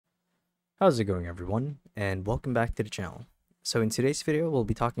How's it going, everyone, and welcome back to the channel. So in today's video, we'll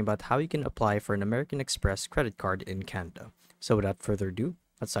be talking about how you can apply for an American Express credit card in Canada. So without further ado,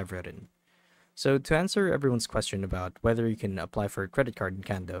 let's dive right in. So to answer everyone's question about whether you can apply for a credit card in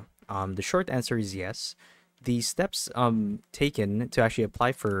Canada, the short answer is yes. The steps taken to actually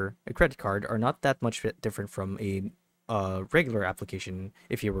apply for a credit card are not that much different from a regular application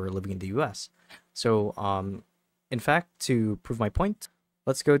if you were living in the US. So in fact, to prove my point,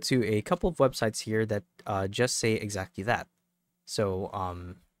 let's go to a couple of websites here that just say exactly that. So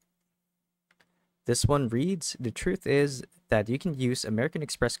this one reads, the truth is that you can use American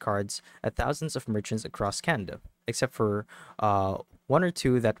Express cards at thousands of merchants across Canada, except for one or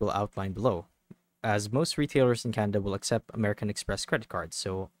two that will outline below, as most retailers in Canada will accept American Express credit cards,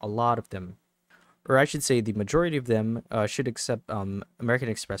 so a lot of them, or I should say the majority of them, should accept American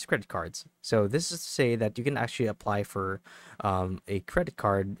Express credit cards. So this is to say that you can actually apply for a credit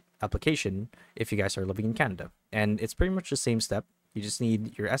card application if you guys are living in Canada. And it's pretty much the same step. You just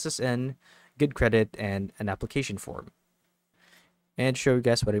need your SSN, good credit, and an application form. And to show you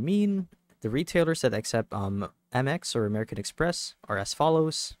guys what I mean, the retailers that accept Amex or American Express are as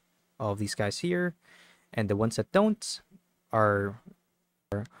follows. All of these guys here. And the ones that don't are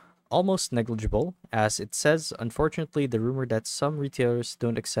almost negligible, as it says, unfortunately, the rumor that some retailers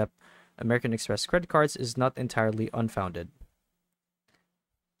don't accept American Express credit cards is not entirely unfounded.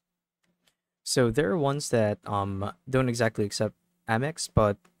 So there are ones that don't exactly accept Amex,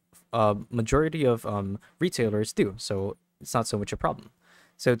 but majority of retailers do, so it's not so much a problem.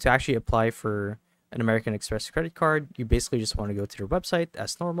 So to actually apply for an American Express credit card, you basically just want to go to their website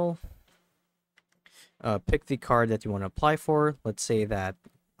as normal. Pick the card that you want to apply for. Let's say that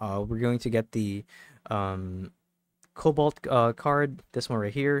we're going to get the Cobalt card, this one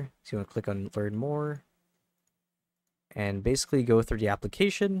right here. So you want to click on learn more and basically go through the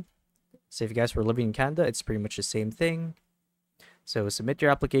application. So if you guys were living in Canada, it's pretty much the same thing. So submit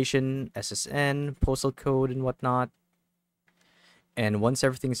your application, SSN, postal code, and whatnot. And once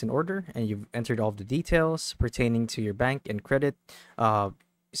everything's in order and you've entered all of the details pertaining to your bank and credit, you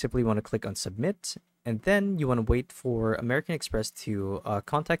simply want to click on submit. And then you want to wait for American Express to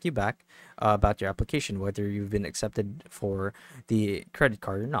contact you back about your application, whether you've been accepted for the credit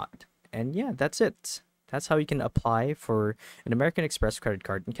card or not. And yeah, that's it. That's how you can apply for an American Express credit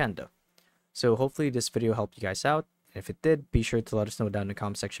card in Canada. So hopefully this video helped you guys out. And if it did, be sure to let us know down in the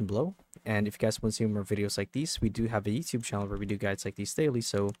comment section below. And if you guys want to see more videos like these, we do have a YouTube channel where we do guides like these daily.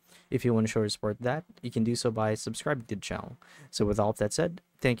 So if you want to show your support that, you can do so by subscribing to the channel. So with all of that said,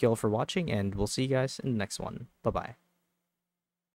 thank you all for watching, and we'll see you guys in the next one. Bye-bye.